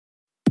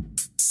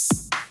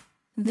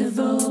The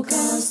Vocal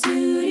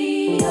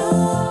Studio.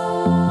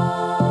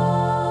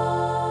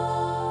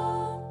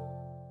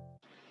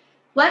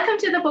 Welcome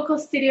to the Vocal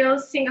Studio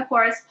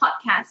Singapore's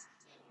podcast.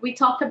 We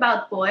talk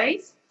about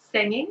voice,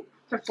 singing,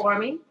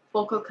 performing,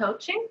 vocal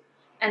coaching,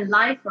 and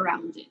life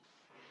around it.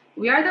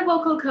 We are the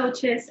vocal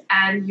coaches,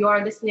 and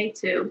you're listening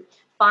to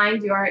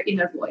Find Your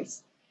Inner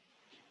Voice.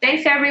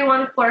 Thanks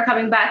everyone for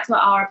coming back to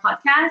our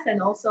podcast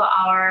and also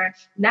our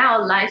now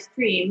live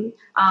stream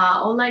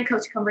online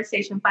coach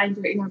conversation, Find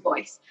Your Inner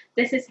Voice.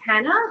 This is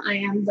Hannah. I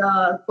am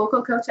the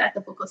vocal coach at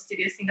the Vocal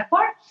Studio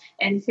Singapore.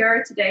 And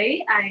here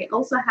today, I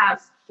also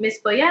have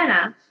Miss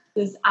Bojana,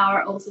 who's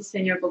our also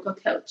senior vocal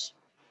coach.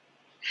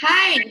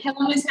 Hi.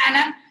 Hello, Miss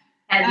Hannah.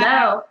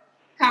 Hello.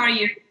 How are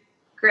you?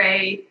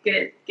 Great.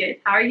 Good.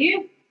 How are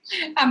you?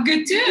 I'm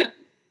good too.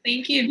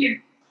 Thank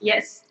you.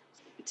 Yes.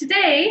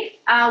 Today,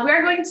 we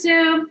are going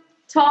to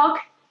talk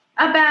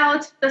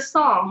about the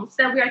songs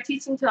that we are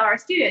teaching to our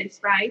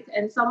students, right?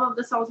 And some of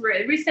the songs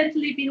we've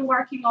recently been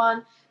working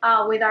on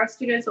with our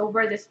students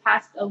over this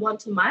past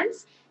 1-2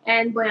 months.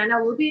 And Bojana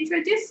will be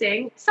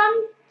introducing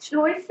some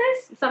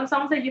choices, some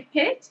songs that you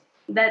picked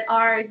that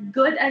are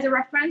good as a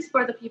reference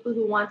for the people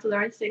who want to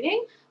learn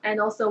singing, and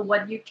also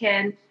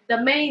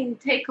the main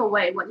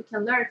takeaway, what you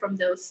can learn from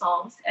those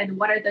songs, and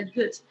what are the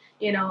good,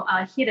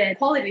 hidden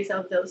qualities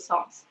of those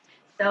songs.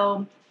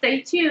 So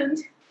stay tuned.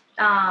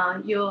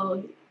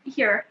 You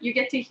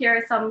get to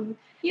hear some,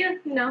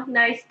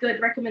 nice,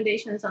 good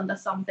recommendations on the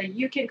songs that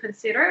you can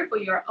consider for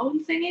your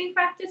own singing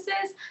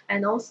practices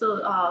and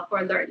also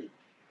for learning.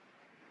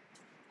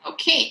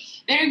 Okay,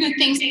 very good.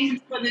 Thanks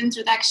for the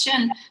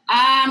introduction.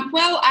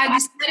 I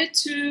decided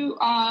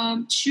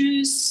to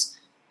choose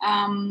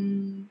a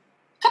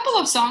couple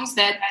of songs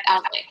that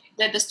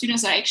the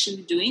students are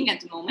actually doing at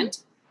the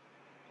moment.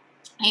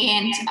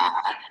 And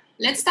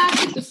let's start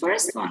with the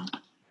first one.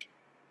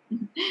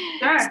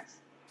 Sure.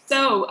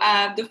 So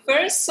the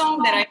first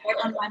song that I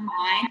got on my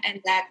mind and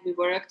that we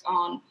worked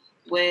on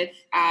with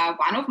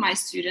one of my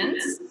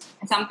students,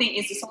 and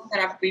it's a song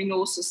that I've been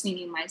also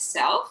singing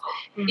myself.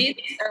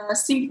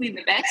 It's Simply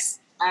the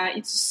Best.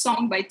 It's a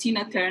song by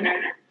Tina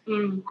Turner.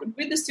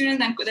 With the student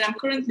that I'm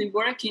currently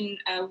working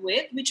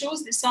with, we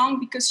chose this song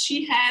because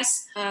she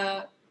has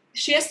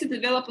to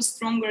develop a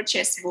stronger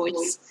chest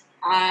voice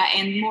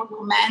and more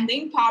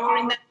commanding power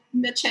in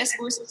the chest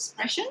voice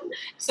expression.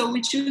 So we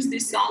choose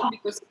this song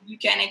because you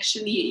can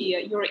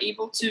actually, you're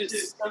able to,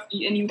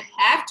 and you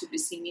have to be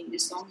singing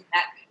this song in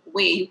that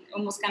way,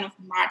 almost kind of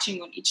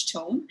marching on each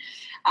tone.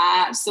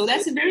 So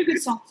that's a very good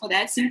song for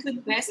that. Simply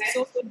the Best is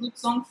also a good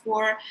song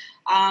for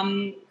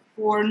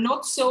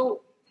not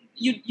so,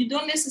 you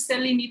don't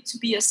necessarily need to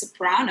be a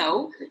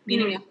soprano,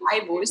 meaning a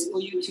high voice, for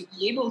you to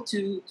be able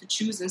to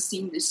choose and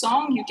sing this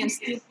song. You can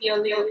still be a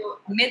little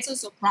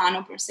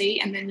mezzo-soprano per se,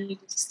 and then you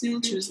can still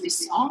choose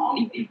this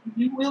song.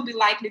 You will be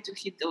likely to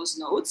hit those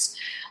notes,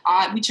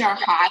 which are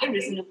high,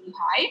 reasonably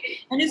high.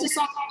 And it's a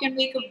song that can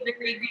make a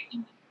very good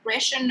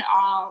impression,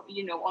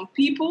 on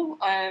people,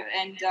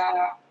 and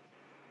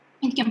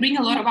it can bring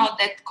a lot about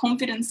that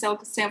confident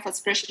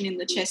self-expression in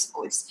the chest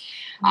voice.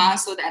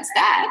 So that's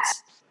that.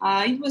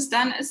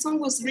 The song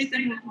was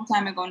written a long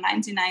time ago,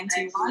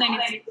 1991,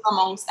 and it's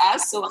amongst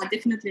us. So I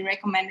definitely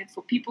recommend it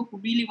for people who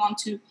really want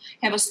to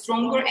have a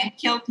stronger and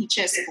healthy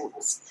chest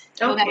voice.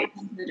 So that is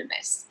Simply the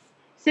Best.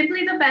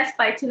 Simply the Best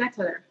by Tina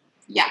Turner.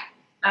 Yeah.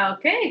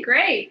 Okay,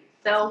 great.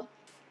 So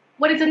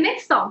what is the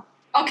next song?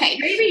 Okay.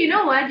 Maybe, you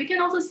know what, you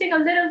can also sing a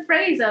little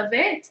phrase of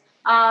it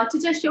to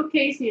just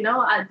showcase,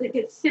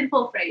 the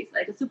simple phrase,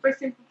 like a super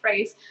simple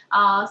phrase,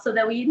 so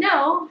that we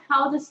know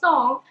how the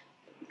song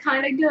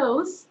kind of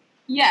goes.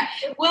 Yeah,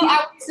 well,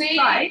 I would say,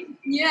 I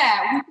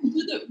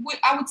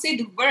would say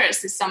the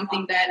verse is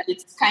something that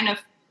it's kind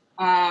of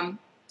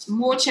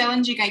more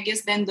challenging, I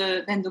guess, than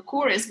the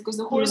chorus, because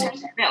the chorus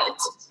has a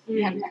belt.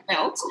 You have a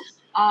belt,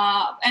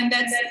 and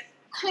that's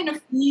kind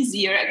of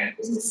easier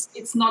because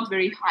it's not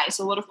very high,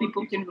 so a lot of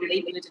people can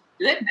relate to it.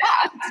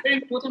 But it's very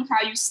important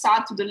how you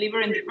start to deliver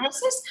in the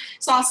verses.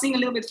 So I'll sing a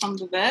little bit from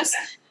the verse.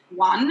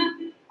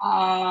 One,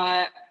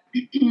 I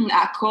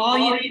call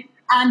you.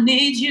 I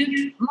need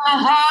you, my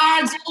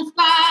heart's on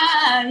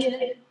fire.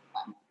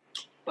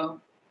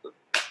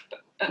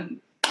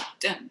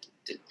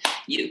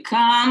 You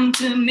come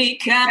to me,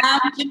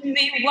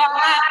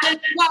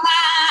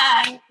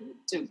 why?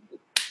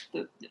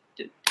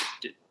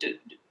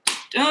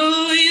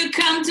 You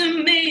come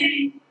to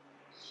me.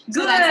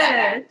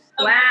 Good.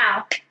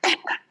 Wow.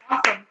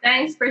 Awesome.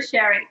 Thanks for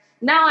sharing.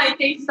 Now I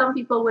think some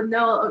people would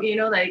know,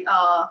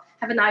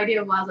 have an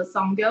idea of how the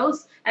song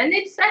goes. And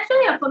it's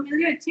actually a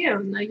familiar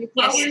tune. You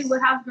probably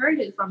would have heard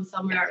it from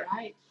somewhere,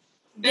 right?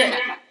 Yeah.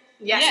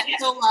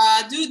 So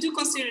do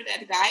consider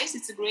that, guys.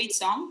 It's a great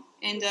song.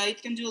 And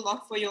it can do a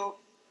lot for your,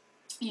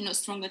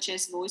 stronger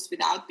chest voice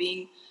without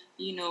being,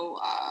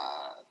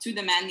 too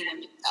demanding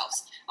on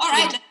yourselves. All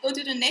right, let's go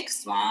to the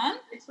next one.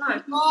 It's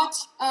fine. We've got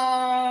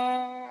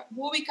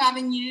Warwick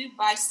Avenue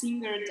by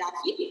singer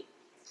Duffy.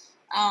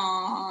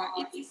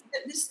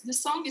 The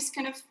song is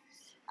kind of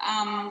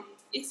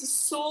it's a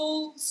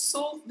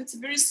it's a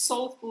very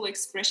soulful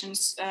expression,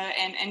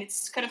 and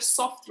it's kind of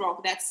soft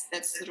rock. That's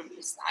sort of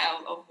the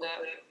style of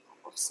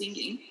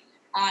singing.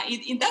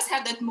 It does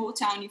have that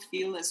Motown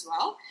feel as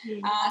well.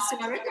 So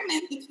I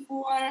recommend it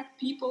for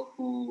people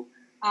who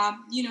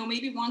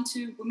maybe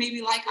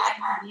like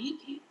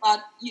R&B,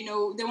 but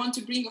they want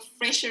to bring a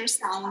fresher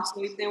sound.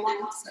 So if they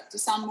want to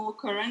sound more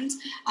current,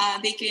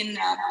 they can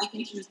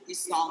choose this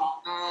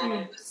song.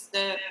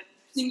 The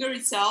singer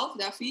itself,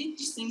 Duffy,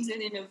 she sings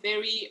it in a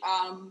very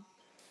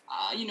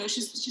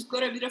she's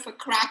got a bit of a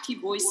cracky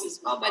voice as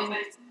well, but at the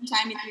same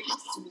time it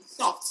has to be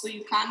soft, so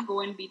you can't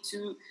go and be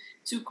too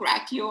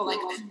cracky or like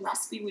too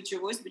raspy with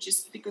your voice, which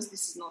is because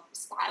this is not the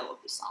style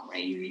of the song,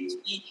 right? You need to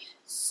be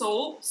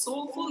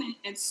soulful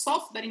and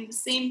soft, but in the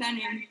same time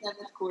you need to have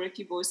that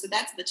quirky voice. So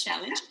that's the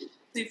challenge. So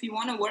if you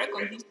want to work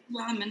on these two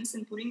elements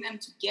and putting them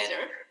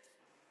together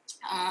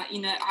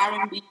in an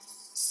R&B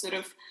sort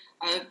of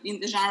in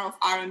the genre of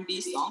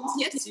R&B songs,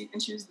 yes, you can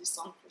choose this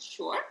song for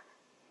sure.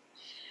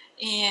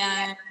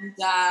 And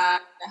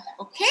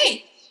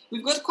okay,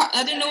 we've got quite,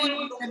 I don't know if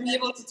we're going to be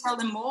able to tell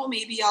them all.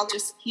 Maybe I'll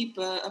just keep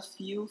a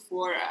few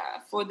for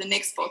the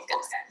next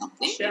podcast.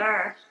 Okay?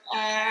 Sure.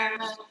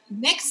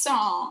 Next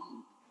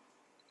song.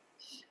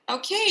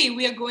 Okay,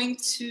 we are going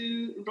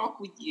to Rock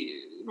With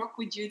You. Rock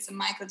With You, it's a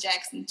Michael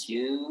Jackson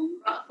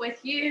tune. Rock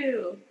With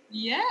You.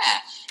 Yeah,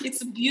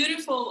 it's a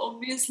beautiful,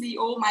 obviously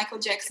all Michael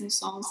Jackson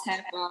songs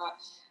have,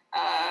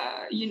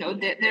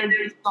 they're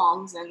good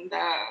songs, and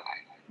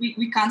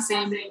we can't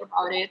say more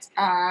about it.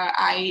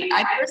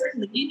 I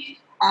personally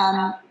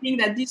think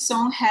that this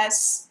song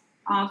has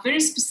a very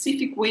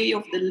specific way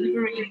of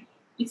delivering.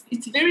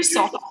 It's a very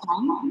soft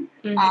song,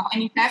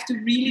 and you have to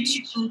really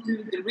tune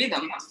to the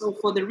rhythm. So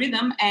for the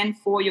rhythm and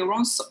for your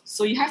own,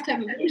 so you have to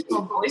have a very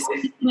soft voice,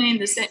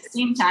 and at the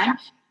same time,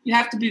 you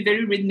have to be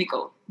very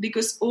rhythmical,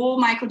 because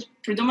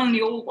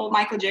predominantly all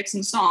Michael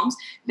Jackson songs,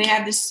 they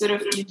have this sort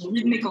of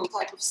rhythmical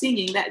type of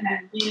singing that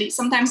really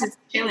sometimes it's a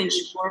challenge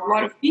for a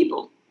lot of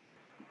people.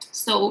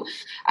 So,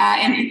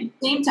 and at the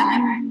same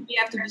time, we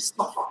have to be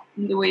soft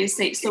in the way you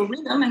say. So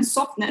rhythm and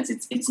softness,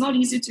 it's not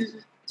easy to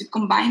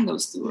combine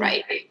those two,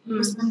 right?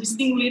 Because when we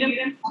sing rhythm,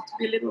 it has to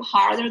be a little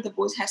harder. The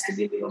voice has to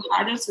be a little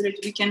harder so that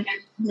we can,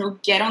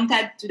 get on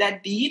to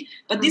that beat.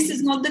 But this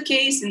is not the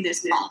case in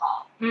this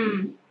song.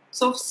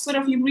 So sort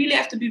of you really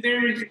have to be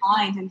very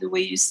refined in the way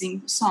you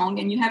sing the song,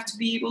 and you have to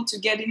be able to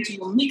get into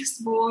your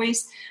mixed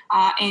voice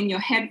and your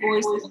head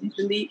voice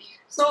eventually.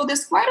 So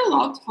there's quite a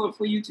lot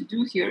for you to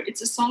do here.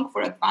 It's a song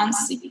for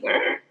advanced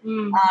singers.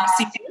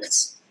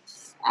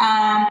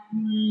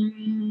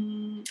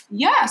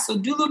 So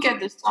do look at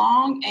the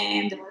song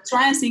and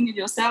try and sing it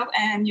yourself,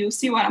 and you'll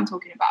see what I'm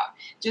talking about.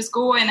 Just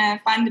go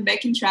and find the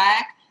backing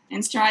track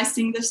and try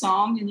sing the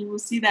song, and you will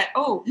see that,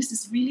 this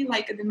is really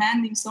like a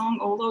demanding song,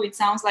 although it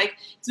sounds like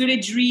it's really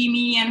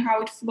dreamy and how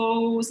it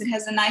flows. It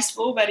has a nice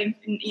flow, but in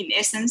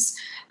essence,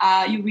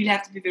 you really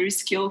have to be very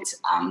skilled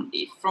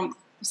from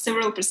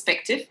several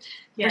perspectives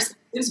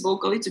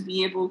vocally to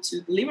be able to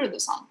deliver the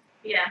song.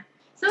 Yeah.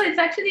 So it's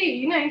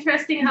actually,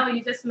 interesting how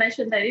you just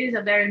mentioned that it is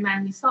a very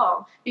manly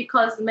song,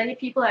 because many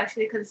people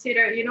actually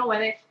consider,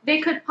 when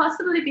they could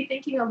possibly be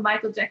thinking of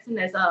Michael Jackson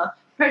as a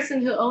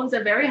person who owns a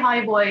very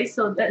high voice,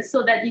 so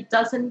that it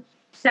doesn't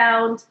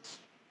sound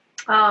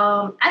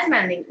as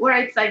manly, or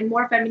it's like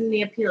more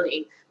femininely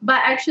appealing.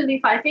 But actually,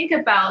 if I think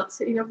about,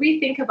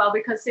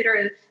 we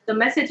consider the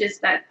messages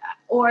that,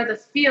 or the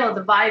feel,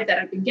 the vibe that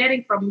I've been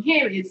getting from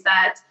him is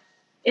that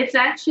it's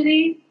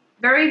actually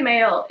very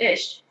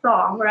male-ish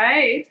song,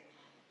 right?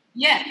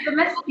 Yeah.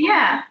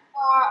 Yeah.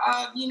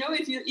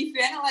 If you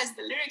analyze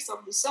the lyrics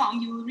of the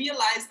song, you will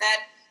realize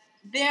that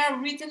they are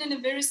written in a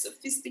very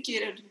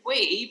sophisticated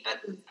way.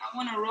 But I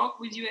want to rock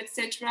with you,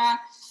 etc.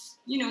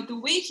 The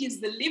way he's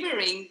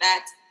delivering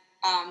that,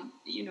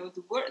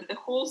 the word, the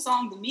whole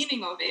song, the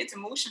meaning of it,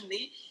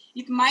 emotionally,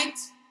 it might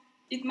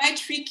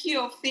trick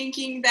you of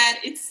thinking that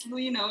it's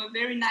a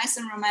very nice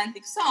and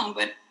romantic song,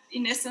 but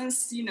in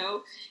essence,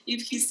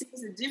 if he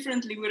sings it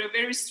differently with a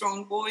very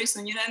strong voice,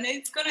 and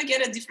it's gonna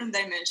get a different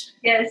dimension.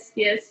 Yes.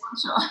 Sure.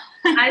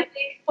 I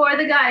think for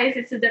the guys,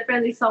 it's a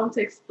different song to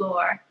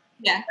explore.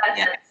 Yeah.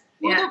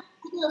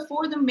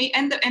 For the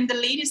and the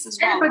ladies as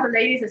well. And for the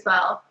ladies as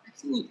well.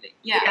 Absolutely.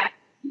 Yeah.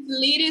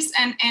 Ladies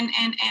and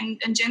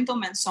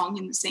gentlemen song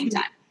in the same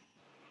time.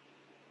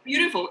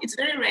 Beautiful. It's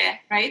very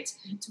rare, right?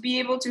 To be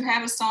able to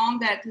have a song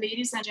that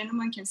ladies and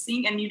gentlemen can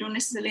sing, and you don't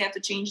necessarily have to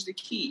change the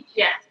key.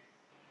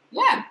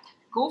 Yeah,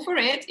 go for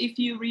it if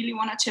you really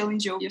want to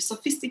challenge your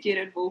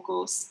sophisticated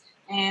vocals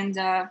and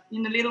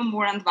in a little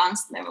more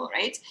advanced level,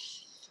 right?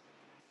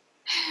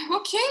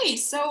 Okay,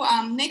 so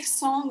next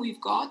song we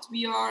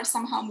are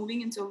somehow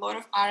moving into a lot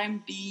of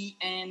R&B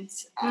and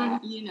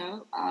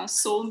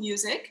soul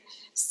music.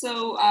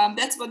 So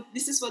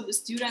this is what the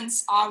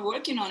students are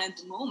working on at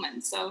the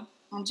moment. So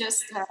I'm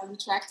just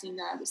retracting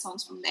the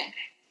songs from there.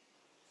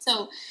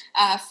 So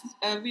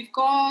we've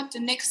got the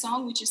next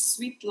song, which is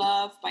 "Sweet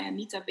Love" by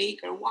Anita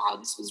Baker. Wow,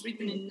 this was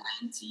written in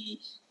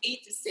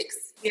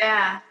 1986.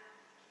 Yeah.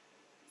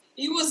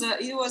 It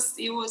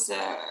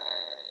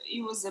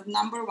it was a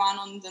number one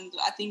on the,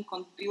 I think,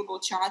 on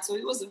Billboard chart. So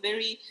it was a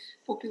very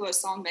popular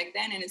song back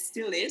then, and it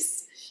still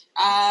is.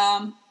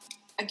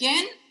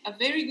 Again, a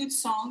very good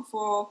song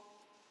for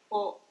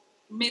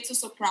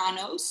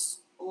mezzo-sopranos,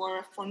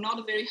 or for not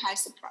a very high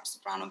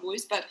soprano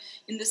voice, but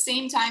in the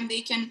same time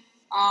they can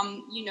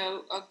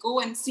go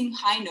and sing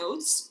high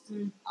notes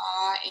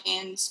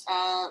and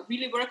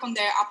really work on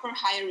their upper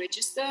higher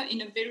register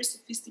in a very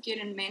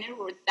sophisticated manner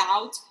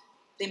without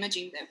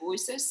damaging their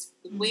voices.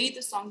 The way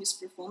the song is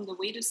performed, the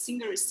way the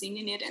singer is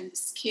singing it, and the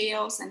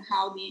scales and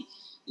how the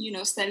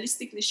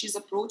stylistically she's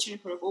approaching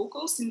her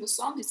vocals in the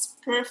song is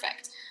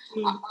perfect.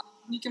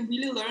 You can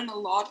really learn a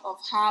lot of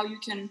how you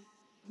can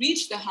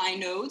reach the high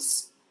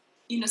notes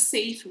in a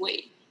safe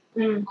way.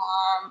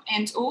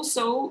 And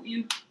also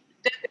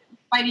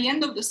by the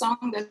end of the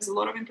song, there's a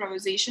lot of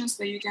improvisations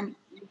that you can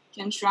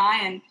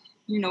try and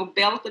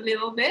belt a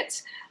little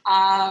bit.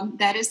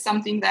 That is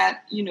something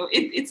that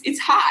it's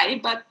high,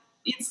 but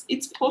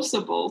it's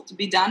possible to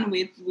be done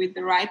with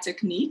the right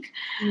technique.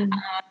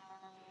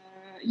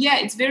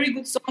 It's very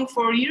good song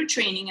for ear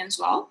training as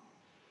well.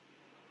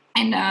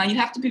 And you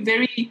have to be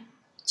very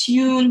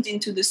tuned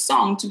into the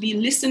song, to be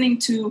listening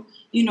to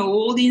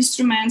all the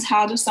instruments,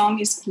 how the song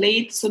is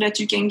played, so that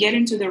you can get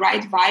into the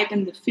right vibe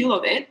and the feel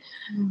of it.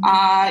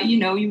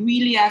 You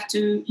really have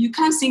to. You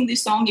can't sing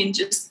this song in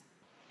just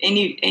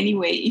any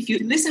way. If you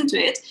listen to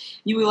it,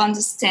 you will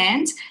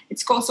understand.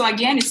 It's called, so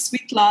again, it's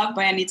Sweet Love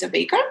by Anita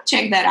Baker.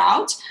 Check that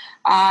out.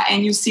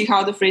 And you see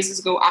how the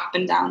phrases go up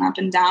and down.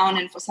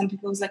 And for some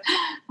people, it's like,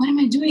 what am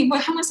I doing?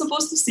 How am I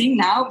supposed to sing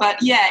now? But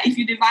if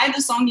you divide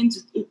the song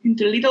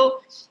into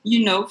little,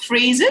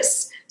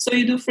 phrases, so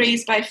you do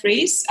phrase by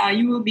phrase,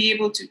 you will be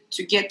able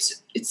to get,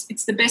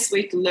 it's the best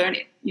way to learn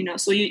it,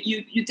 So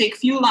you take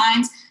few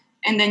lines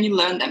and then you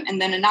learn them. And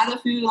then another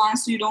few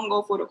lines, so you don't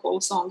go for the whole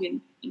song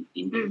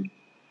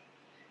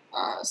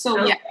So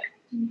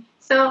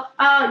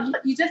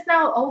you just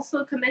now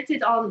also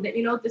commented on that,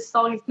 this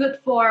song is good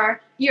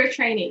for ear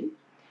training.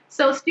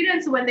 So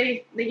students, when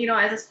they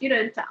as a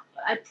student,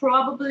 I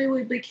probably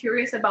would be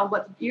curious about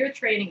what ear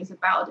training is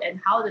about and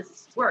how does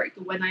this work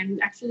when I'm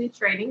actually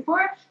training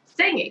for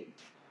singing.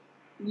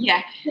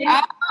 Yeah.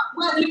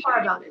 More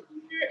about it.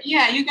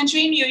 Yeah, you can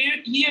train your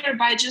ear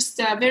by just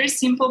very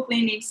simple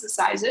playing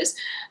exercises.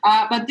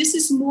 But this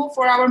is more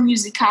for our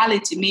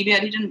musicality. Maybe I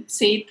didn't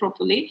say it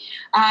properly.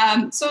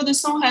 So the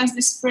song has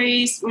this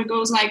phrase where it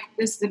goes like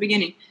this at the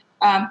beginning.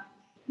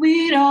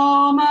 With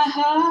all my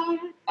heart,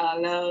 I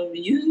love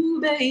you,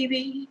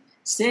 baby.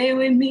 Stay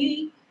with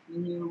me,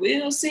 and you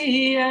will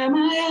see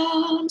my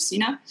arms.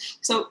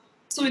 So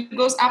it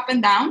goes up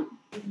and down.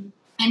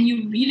 And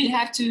you really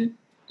have to,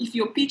 if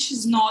your pitch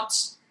is not,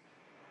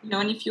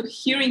 and if your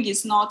hearing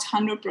is not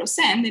 100%,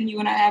 then you're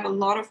going to have a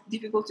lot of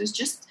difficulties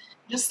just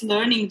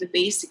learning the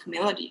basic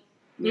melody.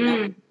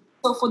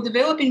 So for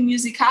developing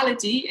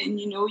musicality and,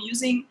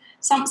 using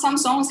some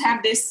songs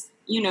have this,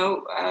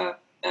 the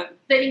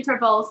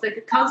intervals, like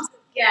the constant.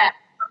 Yeah.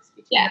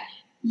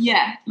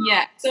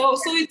 So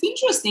it's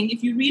interesting.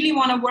 If you really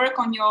want to work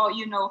on your,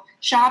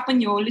 sharpen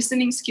your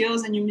listening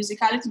skills and your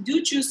musicality,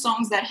 do choose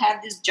songs that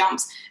have these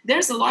jumps.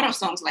 There's a lot of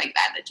songs like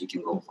that you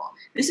can go for.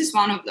 This is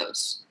one of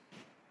those.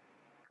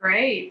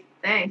 Great,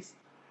 thanks.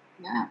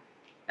 Yeah.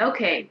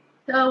 Okay,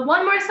 so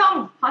one more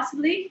song,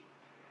 possibly?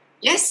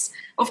 Yes,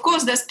 of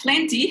course, there's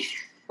plenty.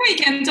 We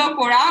can talk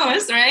for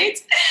hours, right?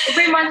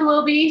 Every month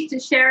we'll be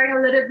sharing a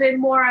little bit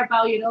more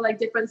about, like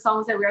different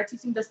songs that we are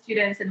teaching the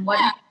students and what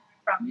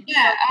from it.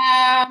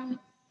 Yeah.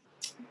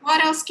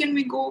 What else can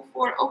we go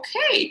for?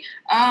 Okay.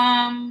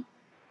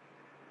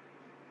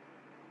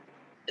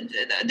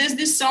 There's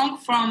this song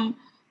from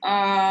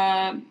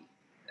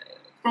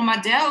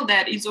Adele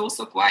that is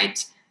also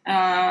quite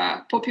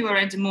popular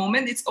at the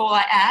moment. It's All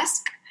I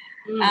Ask.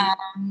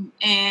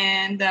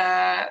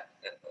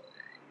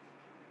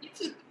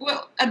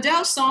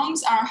 Adele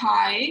songs are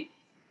high,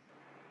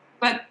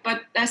 but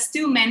they're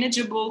still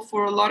manageable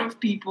for a lot of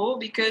people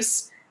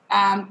because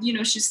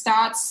she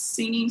starts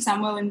singing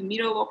somewhere in the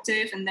middle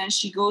octave and then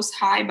she goes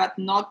high, but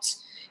not.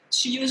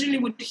 She usually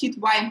would hit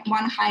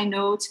one high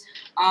note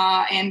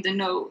and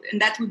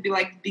that would be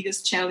like the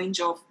biggest challenge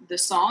of the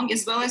song,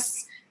 as well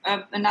as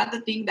another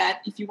thing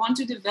that if you want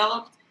to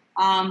develop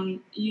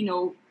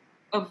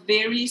a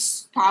very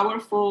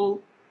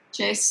powerful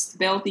chest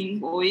belting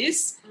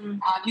voice,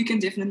 you can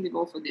definitely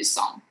go for this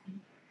song.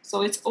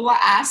 So it's All I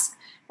Ask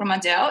from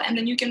Adele, and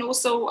then you can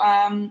also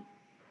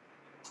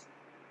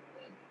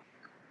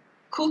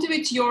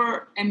cultivate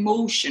your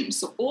emotion.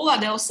 So all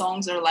Adele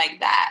songs are like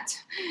that.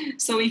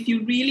 So if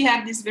you really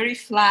have this very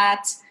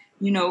flat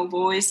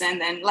voice, and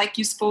then like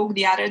you spoke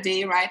the other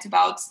day, right,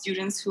 about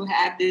students who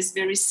have this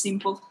very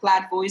simple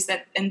flat voice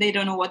and they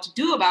don't know what to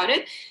do about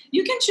it,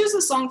 you can choose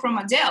a song from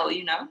Adele,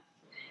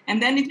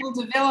 and then it will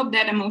develop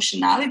that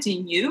emotionality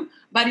in you,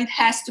 but it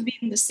has to be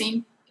in the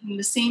same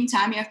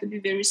time. You have to be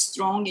very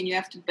strong and you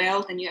have to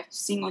belt and you have to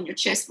sing on your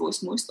chest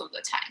voice most of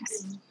the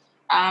times.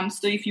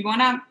 So if you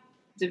want to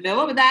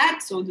develop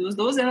that, so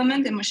those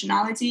elements,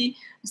 emotionality,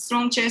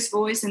 strong chest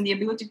voice, and the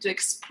ability to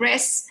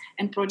express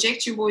and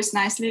project your voice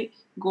nicely,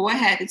 go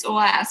ahead. It's all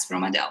I ask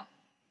from Adele.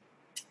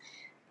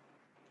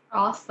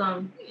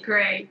 Awesome.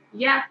 Great.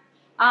 Yeah.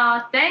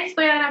 Thanks,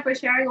 Bojana, for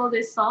sharing all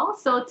these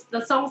songs. So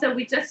the songs that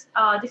we just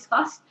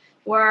discussed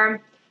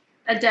were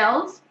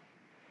Adele's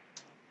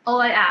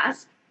All I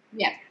Ask.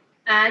 Yeah.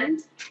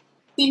 And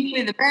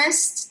Simply the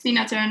Best,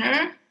 Tina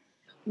Turner.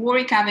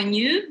 Warwick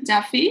Avenue,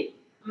 Duffy.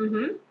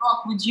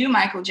 Rock With You,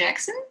 Michael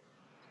Jackson.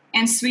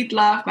 And Sweet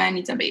Love by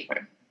Anita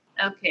Baker.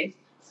 Okay.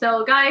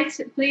 So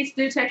guys, please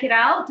do check it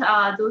out,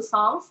 those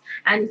songs.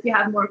 And if you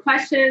have more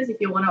questions,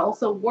 if you want to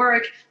also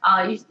work,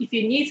 if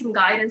you need some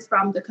guidance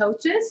from the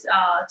coaches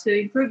to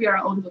improve your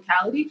own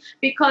vocabulary,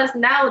 because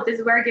now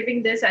we're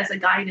giving this as a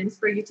guidance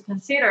for you to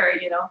consider,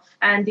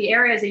 and the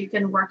areas that you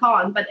can work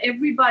on. But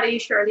everybody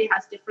surely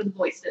has different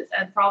voices,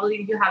 and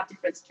probably you have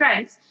different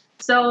strengths.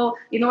 So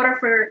in order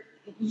for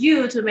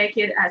you to make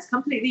it as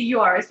completely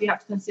yours, you have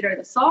to consider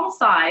the song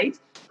side.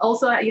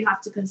 Also, you have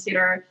to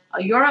consider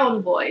your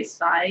own voice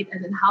side,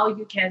 and then how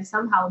you can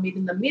somehow meet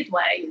in the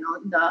midway,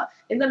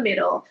 in the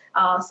middle,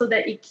 so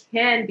that it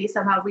can be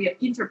somehow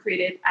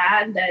reinterpreted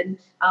and then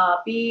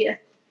be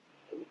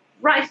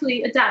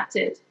rightly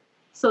adapted,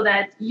 so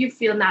that you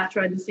feel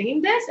natural in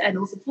singing this and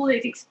also fully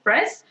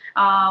express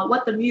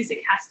what the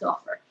music has to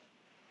offer.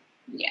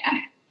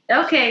 Yeah.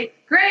 Okay,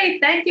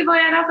 great. Thank you,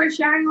 Bojana, for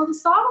sharing all the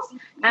songs.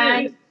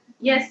 And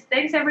yes,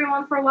 thanks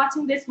everyone for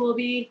watching this. We'll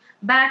be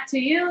back to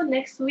you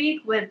next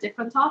week with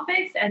different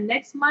topics. And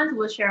next month,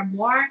 we'll share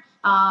more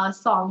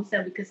songs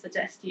that we could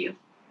suggest to you.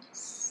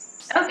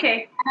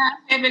 Okay.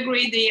 Have a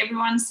great day,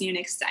 everyone. See you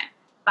next time.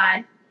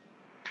 Bye.